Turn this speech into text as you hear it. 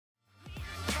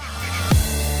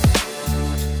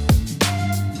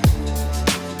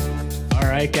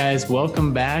right, guys,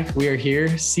 welcome back. We are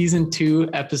here, season 2,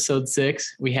 episode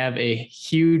 6. We have a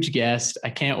huge guest.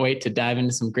 I can't wait to dive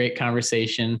into some great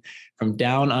conversation from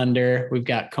down under. We've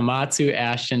got Komatsu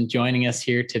Ashton joining us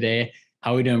here today.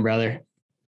 How are we doing, brother?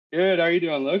 Good. How are you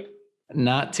doing, Luke?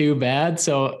 Not too bad.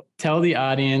 So tell the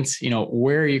audience,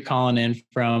 where are you calling in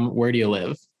from? Where do you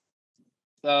live?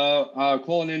 So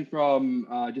calling in from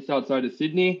just outside of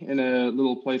Sydney in a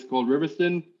little place called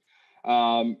Riverstone.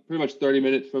 Pretty much 40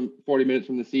 minutes from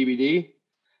the CBD.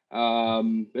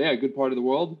 But yeah, good part of the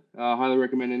world. Highly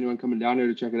recommend anyone coming down here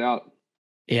to check it out.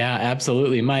 Yeah,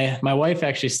 absolutely. My wife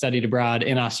actually studied abroad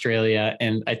in Australia,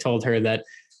 and I told her that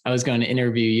I was going to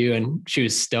interview you, and she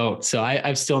was stoked. So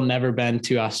I've still never been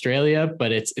to Australia,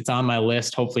 but it's on my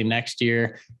list. Hopefully next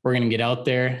year we're going to get out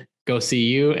there, go see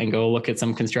you, and go look at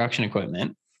some construction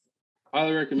equipment.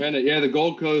 Highly recommend it. Yeah, the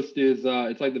Gold Coast is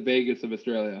it's like the Vegas of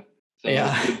Australia. So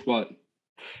yeah, it's a good spot.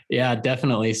 Yeah,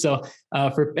 definitely. So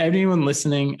for anyone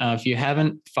listening, if you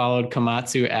haven't followed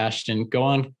Komatsu Ashton, go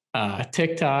on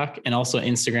TikTok and also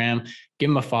Instagram.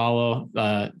 Give him a follow.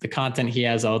 The content he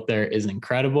has out there is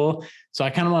incredible. So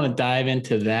I kind of want to dive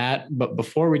into that. But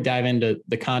before we dive into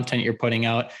the content you're putting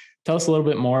out, tell us a little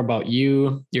bit more about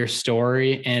you, your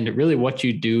story, and really what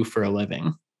you do for a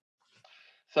living.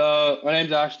 So my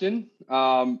name's Ashton.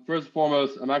 First and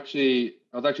foremost, I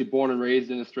was actually born and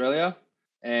raised in Australia,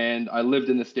 and I lived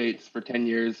in the States for 10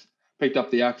 years, picked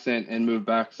up the accent and moved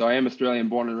back. So I am Australian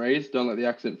born and raised. Don't let the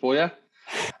accent fool you.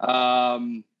 I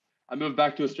moved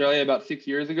back to Australia about 6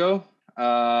 years ago.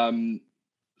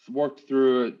 Worked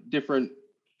through different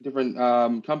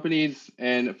companies,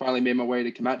 and finally made my way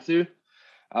to Komatsu,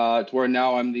 to where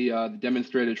now I'm the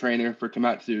demonstrator trainer for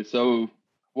Komatsu. So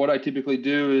what I typically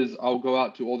do is I'll go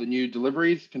out to all the new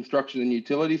deliveries, construction and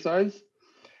utility sides,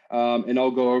 and I'll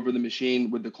go over the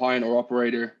machine with the client or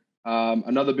operator.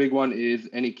 Another big one is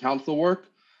any council work.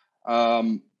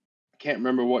 I can't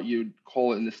remember what you'd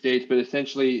call it in the States, but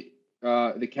essentially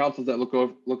the councils that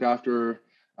look after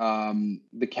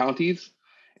the counties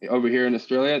over here in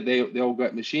Australia, they'll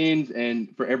get machines,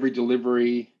 and for every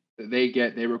delivery that they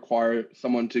get, they require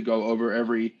someone to go over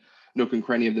every nook and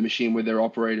cranny of the machine with their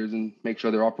operators and make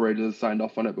sure their operators are signed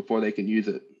off on it before they can use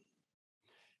it.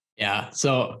 Yeah.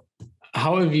 So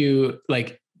how have you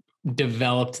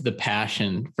developed the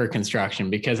passion for construction?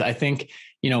 Because I think,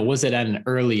 was it at an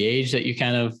early age that you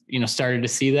kind of, started to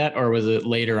see that, or was it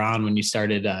later on when you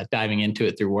started diving into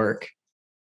it through work?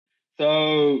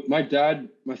 So my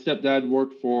stepdad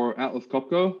worked for Atlas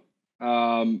Copco,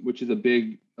 which is a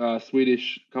big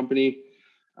Swedish company.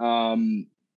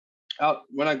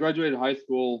 When I graduated high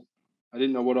school, I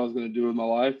didn't know what I was going to do with my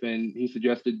life, and he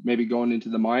suggested maybe going into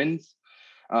the mines.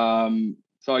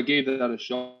 So I gave that a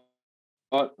shot.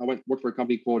 I worked for a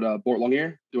company called Bort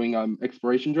Longyear doing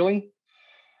exploration drilling.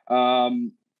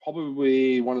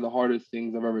 Probably one of the hardest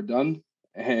things I've ever done,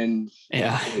 and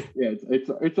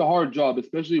it's a hard job,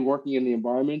 especially working in the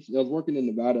environments. I was working in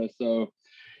Nevada, so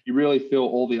you really feel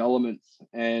all the elements,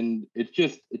 and it's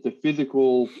a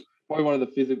physical. Probably one of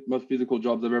the most physical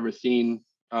jobs I've ever seen,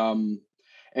 and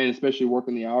especially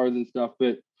working the hours and stuff.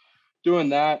 But doing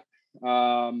that,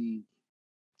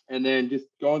 and then just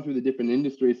going through the different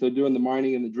industries. So doing the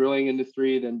mining and the drilling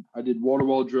industry. Then I did water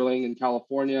well drilling in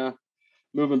California,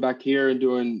 moving back here and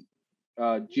doing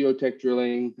geotech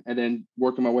drilling, and then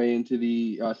working my way into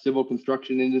the civil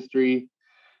construction industry,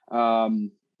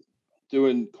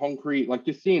 doing concrete,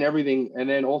 just seeing everything. And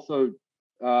then also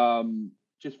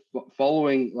just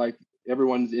following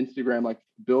everyone's Instagram,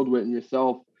 BuildWit and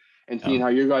yourself, and seeing how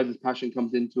your guys' passion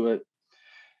comes into it.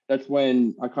 That's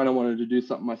when I kind of wanted to do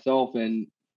something myself and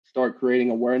start creating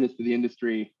awareness for the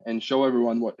industry and show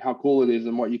everyone how cool it is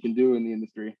and what you can do in the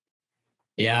industry.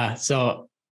 Yeah. So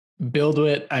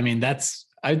BuildWit,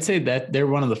 I'd say that they're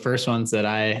one of the first ones that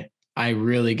I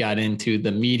really got into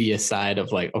the media side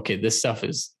of okay, this stuff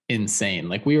is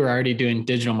insane. We were already doing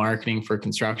digital marketing for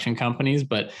construction companies,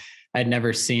 but I'd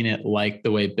never seen it like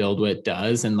the way BuildWit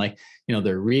does. And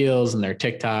their reels and their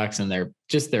TikToks and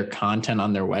their content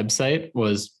on their website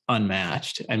was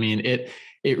unmatched.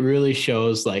 It really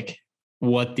shows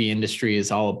what the industry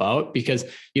is all about, because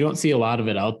you don't see a lot of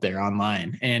it out there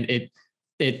online. And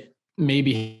it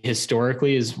maybe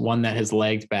historically is one that has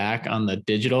lagged back on the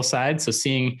digital side. So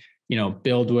seeing,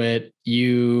 BuildWit,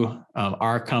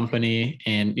 our company,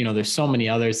 and, there's so many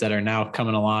others that are now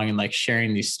coming along and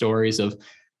sharing these stories of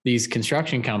these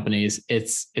construction companies.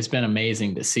 It's been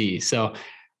amazing to see. So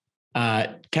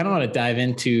kind of want to dive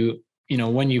into,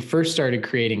 when you first started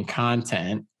creating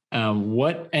content,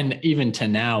 and even to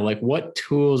now, what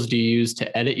tools do you use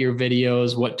to edit your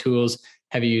videos? What tools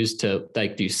have you used to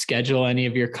like, do you schedule any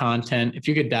of your content? If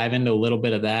you could dive into a little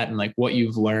bit of that and like what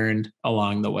you've learned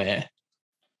along the way.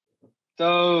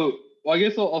 So, well, I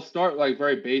guess I'll start like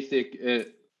very basic.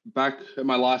 Back at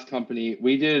my last company,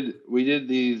 we did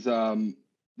these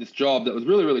this job that was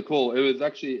really really cool. It was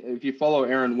actually, if you follow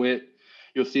Aaron Witt,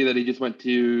 you'll see that he just went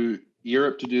to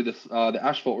Europe to do this the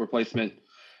asphalt replacement.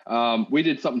 We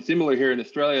did something similar here in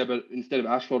Australia, but instead of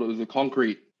asphalt, it was a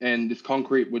concrete, and this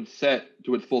concrete would set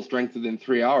to its full strength within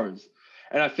 3 hours.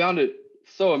 And I found it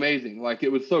so amazing. Like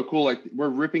it was so cool. Like we're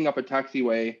ripping up a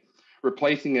taxiway,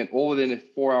 replacing it all within a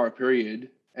 4 hour period,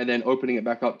 and then opening it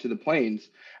back up to the planes.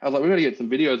 I was like, we got to get some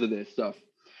videos of this stuff.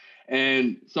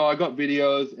 And so I got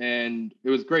videos, and it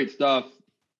was great stuff.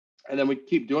 And then we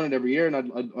keep doing it every year, and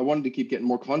I wanted to keep getting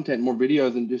more content, more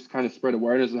videos, and just kind of spread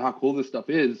awareness of how cool this stuff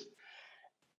is.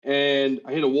 And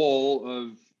I hit a wall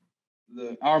of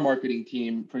our marketing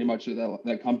team, pretty much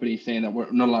that company, saying that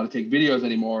we're not allowed to take videos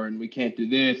anymore, and we can't do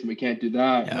this and we can't do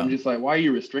that. Yeah. And I'm just like, why are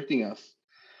you restricting us?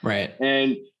 Right.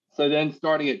 And so then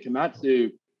starting at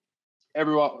Komatsu,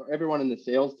 everyone in the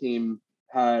sales team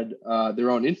had their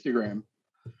own Instagram.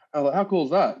 I was like, how cool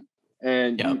is that?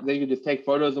 And they could just take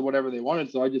photos of whatever they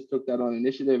wanted. So I just took that on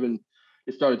initiative and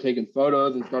just started taking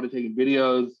photos and started taking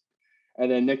videos. And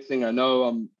then next thing I know,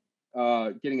 I'm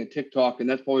getting a TikTok, and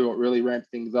that's probably what really ramped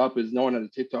things up. Is no one had a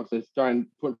TikTok, so I started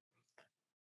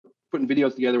putting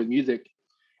videos together with music,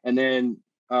 and then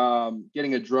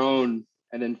getting a drone,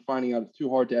 and then finding out it's too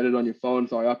hard to edit on your phone,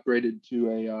 so I upgraded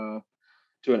to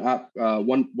an app,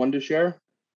 Wondershare.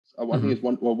 I think it's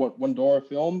One Door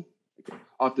Film.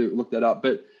 I'll have to look that up,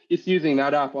 but just using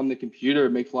that app on the computer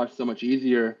makes life so much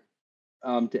easier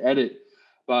to edit.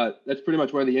 But that's pretty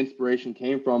much where the inspiration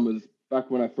came from, was back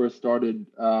when I first started,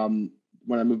 when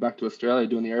I moved back to Australia,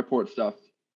 doing the airport stuff.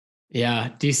 Yeah.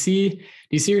 Do you see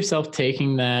yourself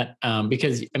taking that?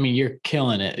 Because I mean, you're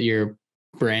killing it, your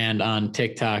brand on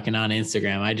TikTok and on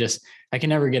Instagram. I can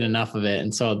never get enough of it.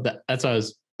 And so that's why I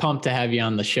was pumped to have you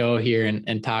on the show here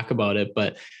and talk about it.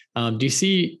 But do you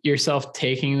see yourself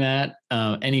taking that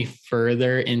any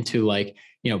further into like,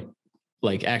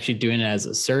 like actually doing it as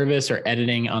a service or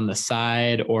editing on the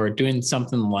side or doing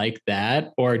something like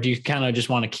that? Or do you kind of just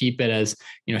want to keep it as,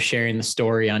 sharing the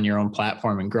story on your own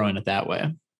platform and growing it that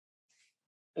way?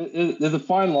 There's a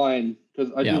fine line,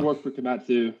 because I do work for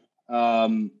Komatsu.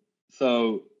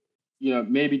 So,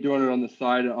 maybe doing it on the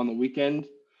side on the weekend,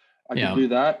 I could do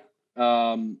that.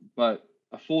 But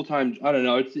a full-time, I don't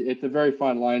know, it's a very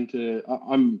fine line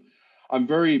I'm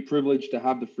very privileged to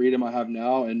have the freedom I have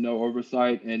now and no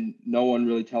oversight and no one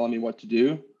really telling me what to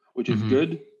do, which is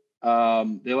good.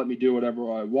 They let me do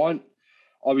whatever I want.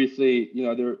 Obviously,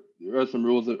 there are some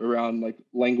rules around like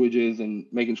languages and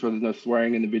making sure there's no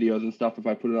swearing in the videos and stuff if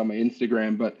I put it on my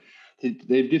Instagram, but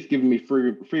they've just given me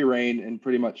free reign and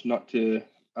pretty much not to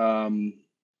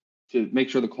make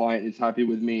sure the client is happy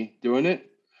with me doing it.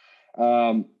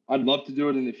 I'd love to do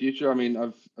it in the future. I mean,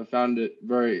 I've found it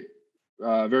very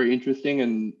very interesting,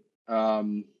 and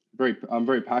I'm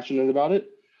very passionate about it.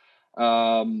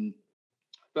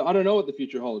 But I don't know what the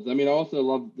future holds. I mean, I also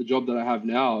love the job that I have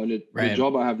now, and the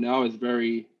job I have now is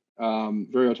very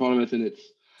very autonomous, and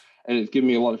it's given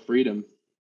me a lot of freedom.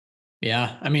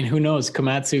 Yeah. I mean, who knows?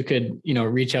 Komatsu could,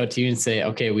 reach out to you and say,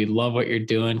 okay, we love what you're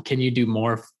doing. Can you do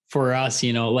more for us?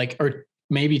 Or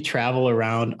maybe travel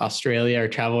around Australia or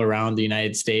travel around the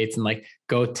United States and like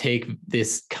go take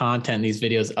this content, these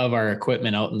videos of our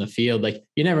equipment out in the field. Like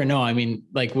you never know. I mean,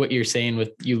 like what you're saying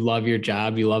with you love your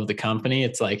job, you love the company.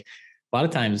 It's like a lot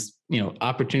of times,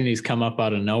 opportunities come up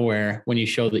out of nowhere when you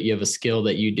show that you have a skill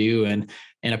that you do and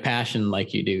a passion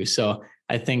like you do. So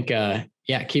I think,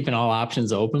 keeping all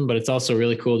options open, but it's also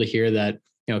really cool to hear that,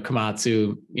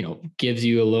 Komatsu, gives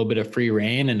you a little bit of free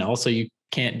reign, and also you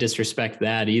can't disrespect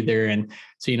that either. And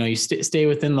so, you stay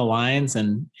within the lines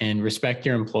and respect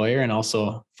your employer and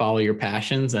also follow your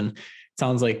passions. And it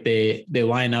sounds like they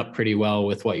line up pretty well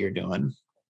with what you're doing.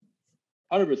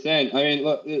 100%. I mean,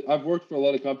 look, I've worked for a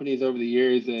lot of companies over the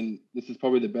years, and this is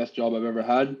probably the best job I've ever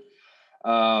had.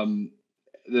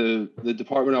 The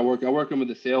department I work in with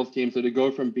the sales team. So to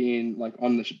go from being like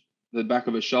on the back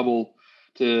of a shovel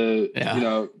to,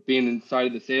 being inside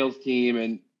of the sales team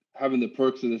and having the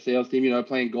perks of the sales team,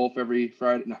 playing golf every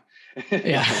Friday. No.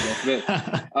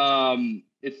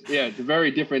 It's a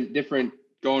very different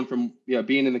going from,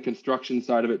 being in the construction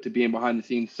side of it to being behind the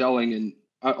scenes selling. And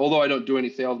although I don't do any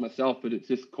sales myself, but it's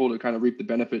just cool to kind of reap the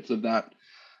benefits of that.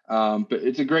 But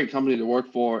it's a great company to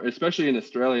work for, especially in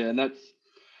Australia. And that's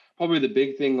probably the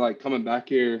big thing, like coming back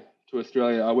here to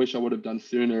Australia, I wish I would have done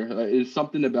sooner. Is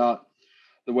something about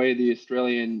the way the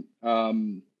Australian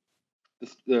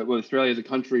Australia as a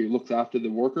country looks after the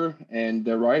worker and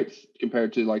their rights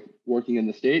compared to like working in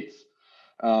the States.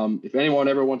 If anyone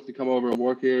ever wants to come over and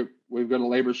work here, we've got a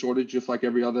labor shortage just like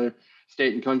every other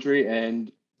state and country,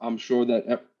 and I'm sure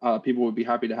that people would be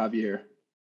happy to have you here.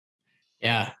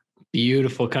 Yeah,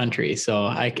 beautiful country. So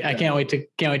I can't wait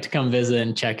to come visit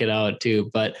and check it out too.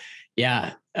 But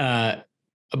yeah,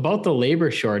 about the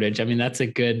labor shortage, I mean, that's a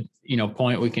good,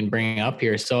 point we can bring up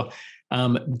here. So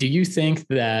do you think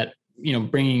that,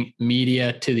 bringing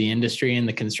media to the industry in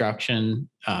the construction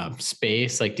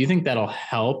space, like, do you think that'll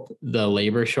help the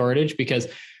labor shortage? Because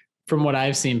from what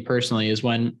I've seen personally is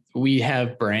when we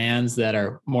have brands that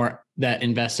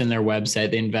invest in their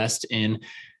website, they invest in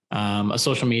a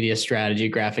social media strategy,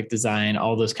 graphic design,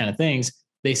 all those kind of things,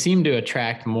 they seem to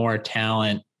attract more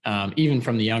talent, even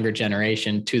from the younger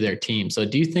generation, to their team. So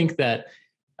do you think that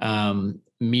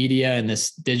media in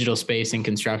this digital space in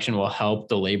construction will help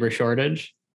the labor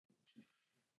shortage?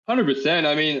 100%.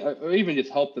 I mean, or even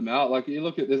just help them out. Like you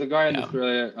look at, there's a guy in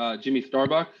Australia, Jimmy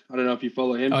Starbuck. I don't know if you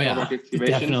follow him. Oh, Starbuck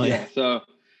Excavations. Definitely. Yeah. So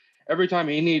every time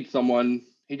he needs someone,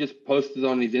 he just posts it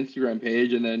on his Instagram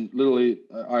page, and then literally,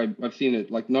 I've seen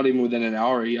it like not even within an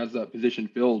hour, he has that position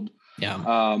filled.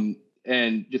 Yeah.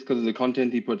 And just because of the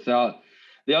content he puts out.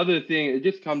 The other thing, it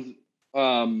just comes.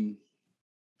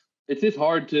 It's just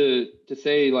hard to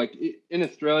say. Like in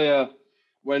Australia,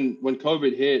 when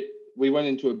COVID hit, we went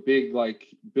into a big like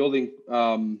building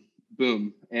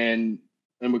boom, and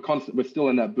we're still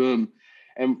in that boom,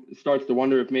 and it starts to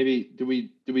wonder if maybe do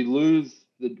we lose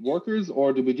the workers,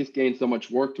 or do we just gain so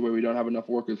much work to where we don't have enough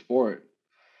workers for it?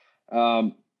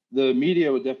 The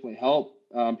media would definitely help.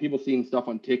 People seeing stuff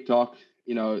on TikTok,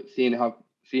 seeing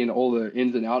all the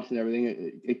ins and outs and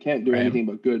everything, it can't do anything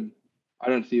but good. I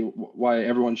don't see why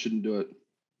everyone shouldn't do it.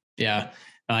 Yeah,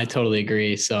 I totally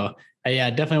agree. So I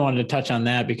definitely wanted to touch on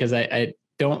that because I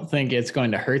don't think it's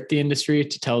going to hurt the industry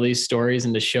to tell these stories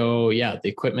and to show, the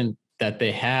equipment that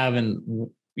they have and,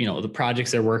 the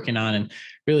projects they're working on, and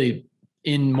really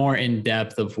more in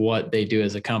depth of what they do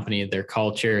as a company, their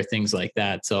culture, things like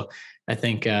that. So I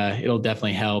think it'll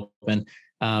definitely help. And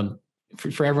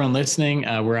for everyone listening,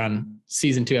 we're on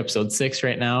season 2, episode 6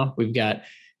 right now. We've got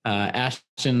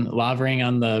Ashton Lavaring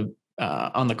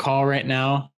on the call right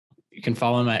now. You can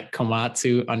follow him at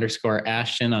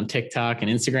Komatsu_Ashton on TikTok and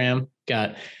Instagram.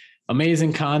 Got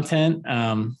amazing content.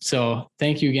 So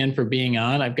thank you again for being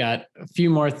on. I've got a few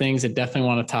more things that definitely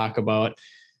want to talk about.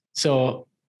 So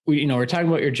we're talking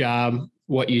about your job,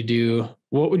 what you do.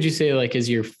 What would you say is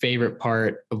your favorite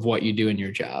part of what you do in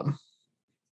your job?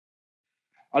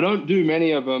 I don't do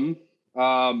many of them.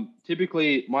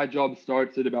 Typically my job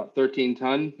starts at about 13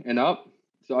 ton and up.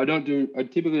 So I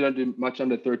typically don't do much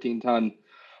under 13 ton,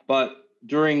 but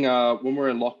during, when we're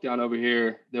in lockdown over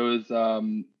here, there was a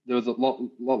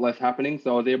lot less happening.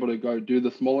 So I was able to go do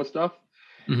the smaller stuff.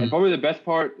 Mm-hmm. And probably the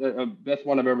best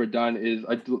one I've ever done is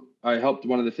I helped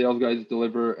one of the sales guys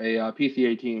deliver a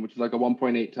PC-18, which is like a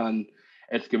 1.8 ton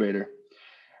excavator.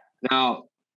 Now,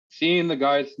 seeing the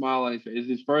guy's smile on his face,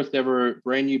 his first ever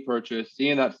brand new purchase,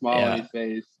 seeing that smile on his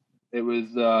face, it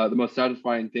was the most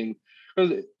satisfying thing.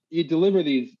 Because you deliver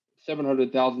these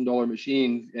 $700,000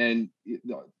 machines, and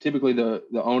typically the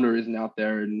owner isn't out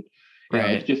there, and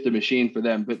it's just a machine for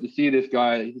them. But to see this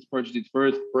guy, he's purchased his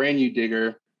first brand new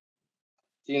digger,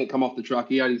 seeing it come off the truck,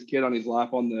 he had his kid on his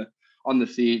lap on the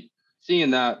seat.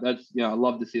 Seeing that's I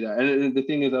love to see that. And the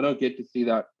thing is, I don't get to see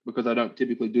that because I don't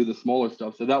typically do the smaller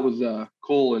stuff. So that was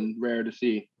cool and rare to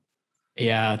see.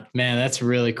 Yeah, man, that's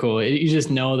really cool. You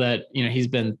just know that, he's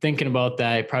been thinking about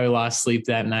that. He probably lost sleep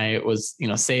that night, was,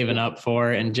 saving up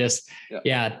for it, and just,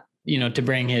 to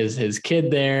bring his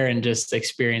kid there and just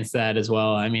experience that as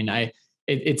well. I mean,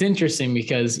 it's interesting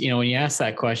because, when you ask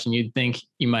that question, you'd think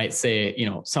you might say,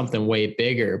 something way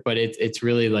bigger, but it's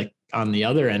really like on the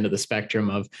other end of the spectrum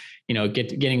of,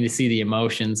 getting to see the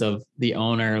emotions of the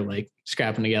owner, like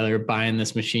scrapping together, buying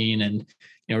this machine, and,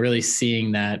 really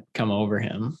seeing that come over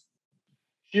him.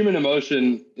 Human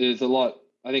emotion is a lot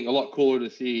cooler to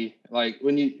see. Like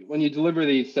when you deliver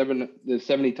the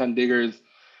 70 ton diggers,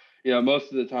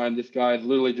 most of the time this guy's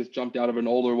literally just jumped out of an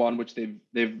older one, which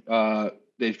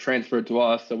they've transferred to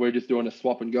us. So we're just doing a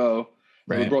swap and go.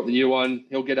 Right. We brought the new one.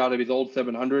 He'll get out of his old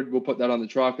 700. We'll put that on the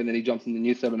truck, and then he jumps in the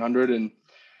new 700, and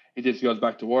he just goes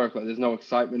back to work. Like there's no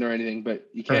excitement or anything, but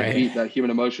you can't beat that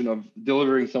human emotion of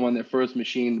delivering someone their first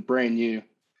machine brand new.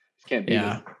 Just can't beat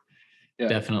it. Yeah,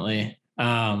 definitely.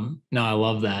 No, I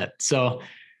love that. So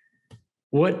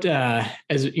what,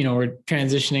 as we're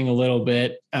transitioning a little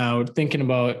bit, we're thinking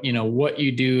about, what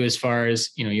you do as far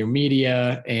as, your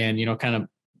media and, kind of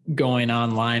going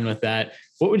online with that.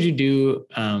 What would you do?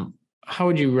 how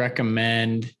would you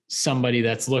recommend somebody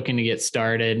that's looking to get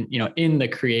started, in the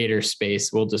creator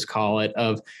space, we'll just call it,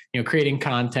 of, creating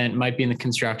content, might be in the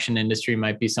construction industry,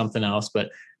 might be something else, but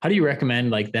how do you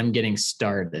recommend like them getting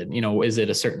started? Is it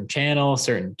a certain channel,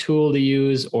 certain tool to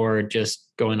use, or just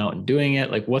going out and doing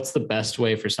it? Like, what's the best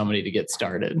way for somebody to get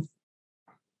started?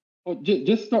 Well,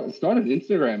 just start on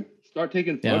Instagram. Start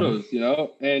taking photos,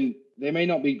 and they may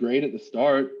not be great at the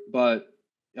start, but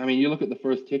I mean, you look at the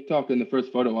first TikTok and the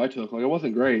first photo I took, like it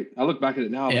wasn't great. I look back at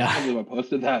it now, I can't believe I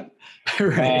posted that.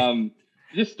 Right.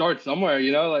 Just start somewhere,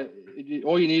 like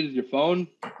all you need is your phone,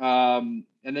 and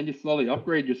then you slowly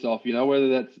upgrade yourself, whether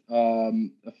that's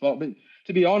a phone. But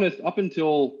to be honest, up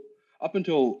until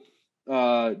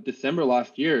December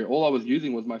last year, all I was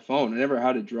using was my phone. I never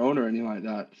had a drone or anything like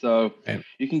that. So Right.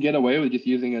 you can get away with just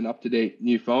using an up-to-date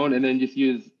new phone, and then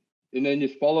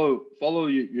just follow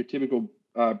your typical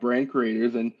brand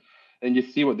creators and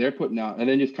just see what they're putting out, and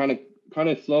then just kind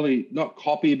of slowly, not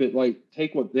copy, but like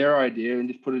take what their idea and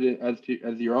just put it in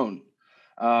as your own.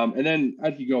 And then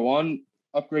as you go on,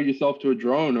 upgrade yourself to a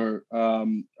drone or a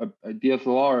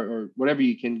DSLR or whatever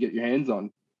you can get your hands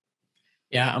on.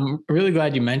 Yeah, I'm really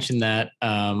glad you mentioned that,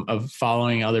 of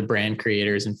following other brand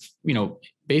creators and,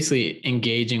 basically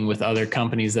engaging with other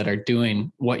companies that are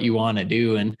doing what you want to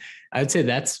do. And I would say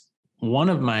that's one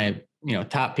of my,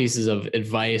 top pieces of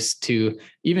advice to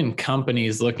even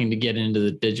companies looking to get into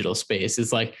the digital space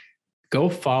is like, go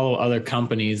follow other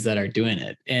companies that are doing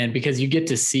it. And because you get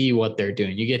to see what they're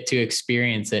doing, you get to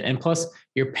experience it. And plus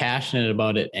you're passionate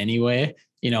about it anyway.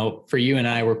 For you and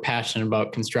I, we're passionate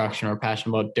about construction, we're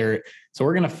passionate about dirt. So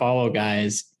we're going to follow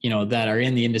guys, that are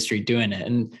in the industry doing it.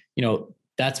 And,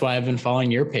 that's why I've been following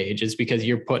your page, is because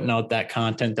you're putting out that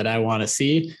content that I want to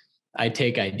see. I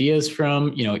take ideas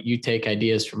from, you take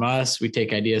ideas from us. We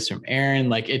take ideas from Aaron.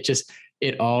 Like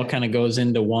it all kind of goes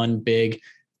into one big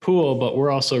pool, but we're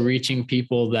also reaching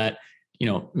people that,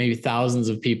 maybe thousands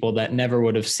of people that never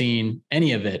would have seen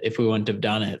any of it if we wouldn't have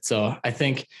done it. So I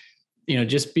think,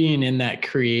 just being in that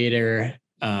creator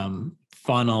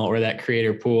funnel or that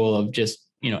creator pool of just,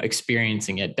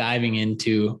 experiencing it, diving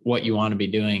into what you want to be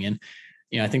doing. And,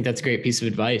 I think that's a great piece of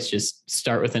advice. Just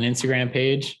start with an Instagram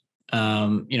page.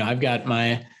 I've got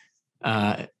my,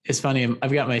 it's funny,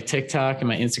 I've got my TikTok and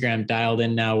my Instagram dialed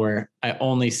in now where I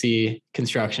only see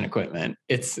construction equipment.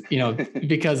 It's,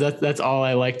 because that's all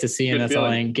I like to see. And that's all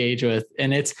I engage with.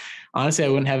 And it's honestly, I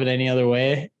wouldn't have it any other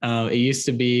way. It used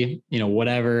to be,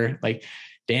 whatever, like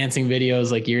dancing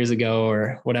videos like years ago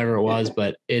or whatever it was,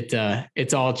 but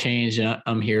it's all changed and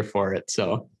I'm here for it.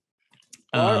 So.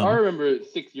 Well, I remember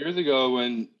 6 years ago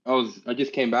when I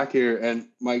just came back here, and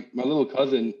my little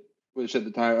cousin, which at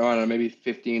the time, I don't know, maybe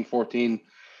 15, 14,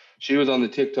 she was on the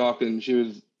TikTok and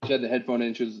she had the headphone in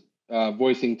and she was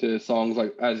voicing to songs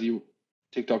like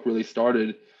TikTok really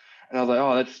started. And I was like,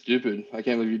 oh, that's stupid. I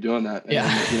can't believe you're doing that. And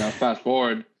then, fast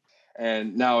forward,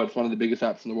 and now it's one of the biggest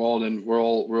apps in the world and we're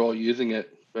all using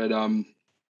it. But and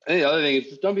the other thing is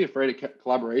just don't be afraid of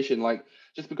collaboration. Like,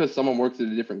 just because someone works at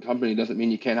a different company doesn't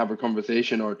mean you can't have a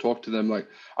conversation or talk to them. Like,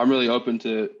 I'm really open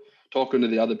to talking to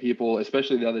the other people,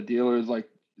 especially the other dealers, like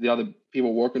the other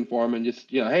people working for them, and just,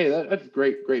 hey, that's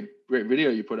great video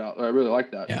you put out. I really like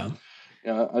that. Yeah.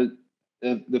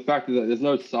 The fact that there's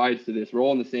no sides to this, we're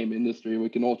all in the same industry. We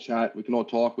can all chat, we can all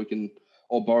talk, we can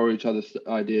all borrow each other's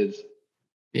ideas.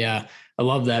 Yeah, I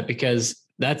love that, because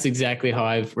that's exactly how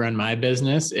I've run my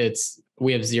business.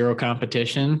 We have zero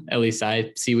competition. At least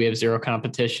I see we have zero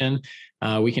competition.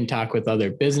 We can talk with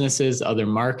other businesses, other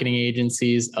marketing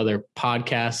agencies, other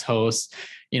podcast hosts,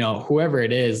 whoever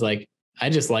it is. Like,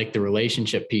 I just like the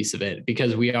relationship piece of it,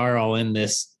 because we are all in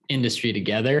this industry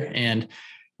together. And,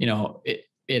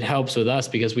 it helps with us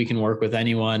because we can work with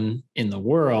anyone in the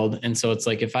world. And so it's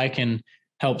like, if I can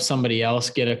help somebody else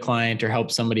get a client or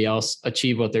help somebody else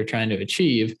achieve what they're trying to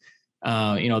achieve,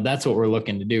 that's what we're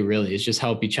looking to do, really, is just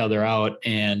help each other out.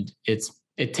 And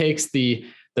it takes the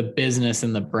business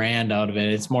and the brand out of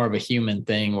it. It's more of a human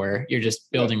thing where you're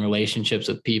just building relationships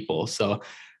with people. So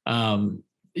on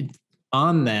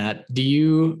that, do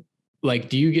you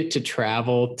get to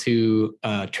travel to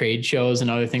trade shows and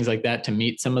other things like that to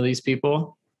meet some of these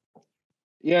people?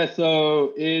 Yeah,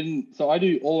 so I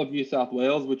do all of New South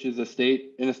Wales, which is a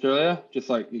state in Australia, just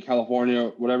like in California or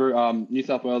whatever. New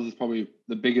South Wales is probably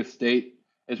the biggest state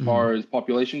as far as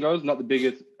population goes, not the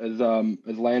biggest as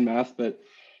land mass, but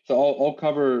so I'll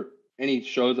cover any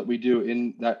shows that we do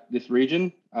in this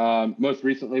region. Most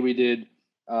recently, we did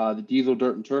the Diesel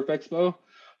Dirt and Turf Expo,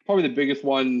 probably the biggest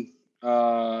one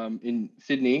in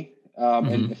Sydney,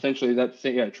 and essentially that's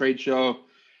a trade show.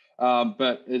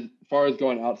 But as far as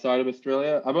going outside of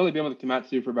Australia, I've only been with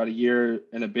Komatsu for about a year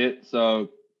and a bit, so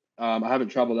I haven't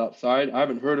traveled outside. I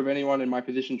haven't heard of anyone in my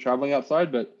position traveling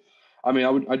outside, but I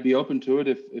mean, I'd be open to it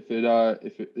if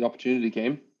the opportunity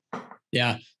came.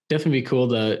 Yeah, definitely be cool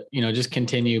to, just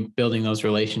continue building those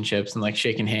relationships and like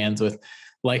shaking hands with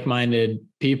like-minded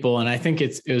people. And I think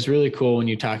it was really cool when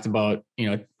you talked about,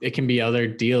 it can be other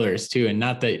dealers too. And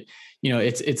not that,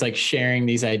 it's like sharing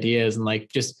these ideas and like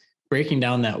just breaking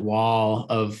down that wall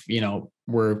of,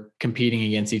 we're competing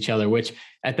against each other, which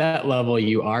at that level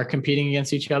you are competing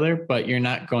against each other, but you're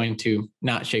not going to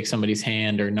not shake somebody's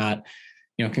hand or not,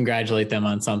 congratulate them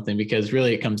on something, because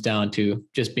really it comes down to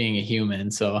just being a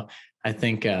human. So I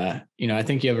think, I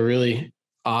think you have a really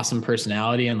awesome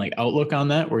personality and like outlook on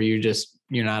that, where you're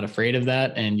not afraid of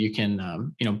that. And you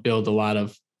can, build a lot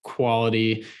of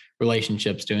quality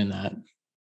relationships doing that.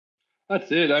 That's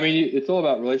it. I mean, it's all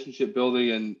about relationship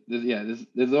building, and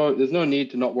there's no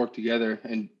need to not work together.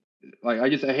 And like,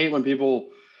 I hate when people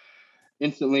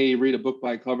instantly read a book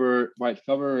by its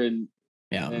cover and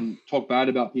talk bad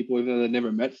about people even though they've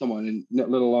never met someone, and let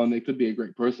alone they could be a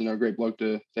great person or a great bloke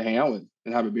to hang out with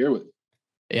and have a beer with.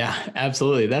 Yeah,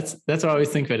 absolutely. That's what I always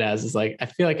think of it as, is like, I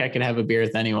feel like I could have a beer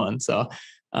with anyone. So,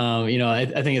 I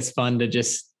think it's fun to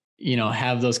just,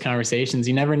 have those conversations.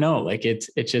 You never know. Like it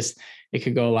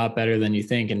could go a lot better than you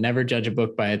think, and never judge a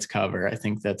book by its cover. I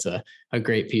think that's a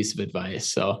great piece of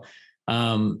advice. So,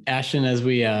 Ashton, as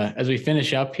we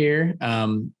finish up here,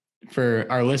 for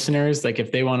our listeners, like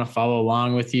if they want to follow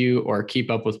along with you or keep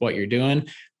up with what you're doing,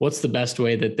 what's the best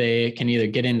way that they can either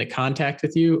get into contact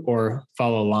with you or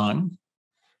follow along?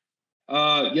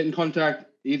 Get in contact.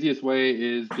 Easiest way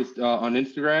is just on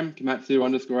Instagram,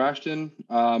 Komatsu_Ashton,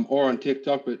 or on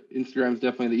TikTok, but Instagram is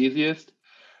definitely the easiest.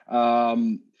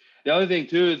 The other thing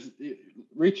too is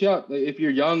reach out. If you're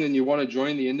young and you want to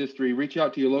join the industry, reach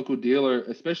out to your local dealer.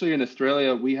 Especially in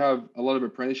Australia, we have a lot of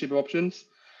apprenticeship options.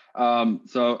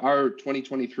 So our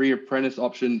 2023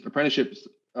 apprenticeships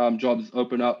jobs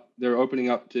open up. They're opening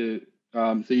up to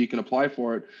so you can apply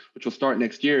for it, which will start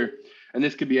next year. And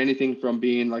this could be anything from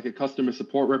being like a customer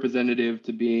support representative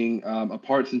to being a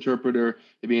parts interpreter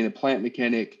to being a plant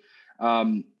mechanic.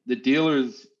 The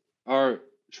dealers are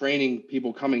training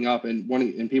people coming up and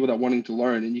people that wanting to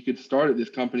learn. And you could start at this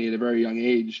company at a very young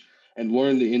age and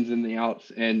learn the ins and the outs.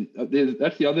 And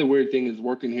that's the other weird thing is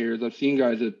working here is I've seen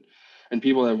guys and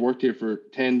people that have worked here for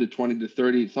 10 to 20 to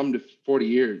 30, some to 40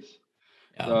 years.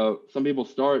 Yeah. So some people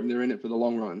start and they're in it for the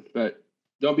long run, but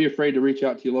don't be afraid to reach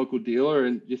out to your local dealer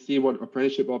and just see what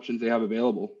apprenticeship options they have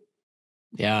available.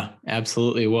 Yeah,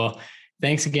 absolutely. Well,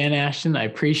 thanks again, Ashton. I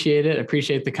appreciate it. I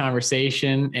appreciate the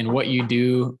conversation and what you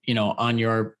do, on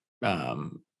your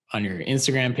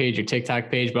Instagram page, your TikTok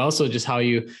page, but also just how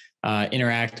you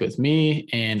interact with me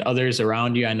and others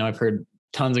around you. I know I've heard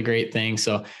tons of great things.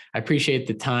 So I appreciate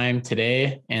the time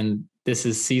today. And this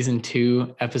is season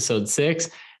 2, episode 6. I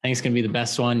think it's going to be the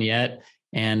best one yet.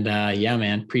 And yeah,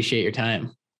 man, appreciate your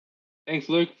time. Thanks,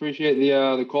 Luke. Appreciate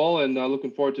the call, and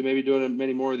looking forward to maybe doing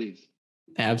many more of these.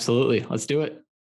 Absolutely. Let's do it.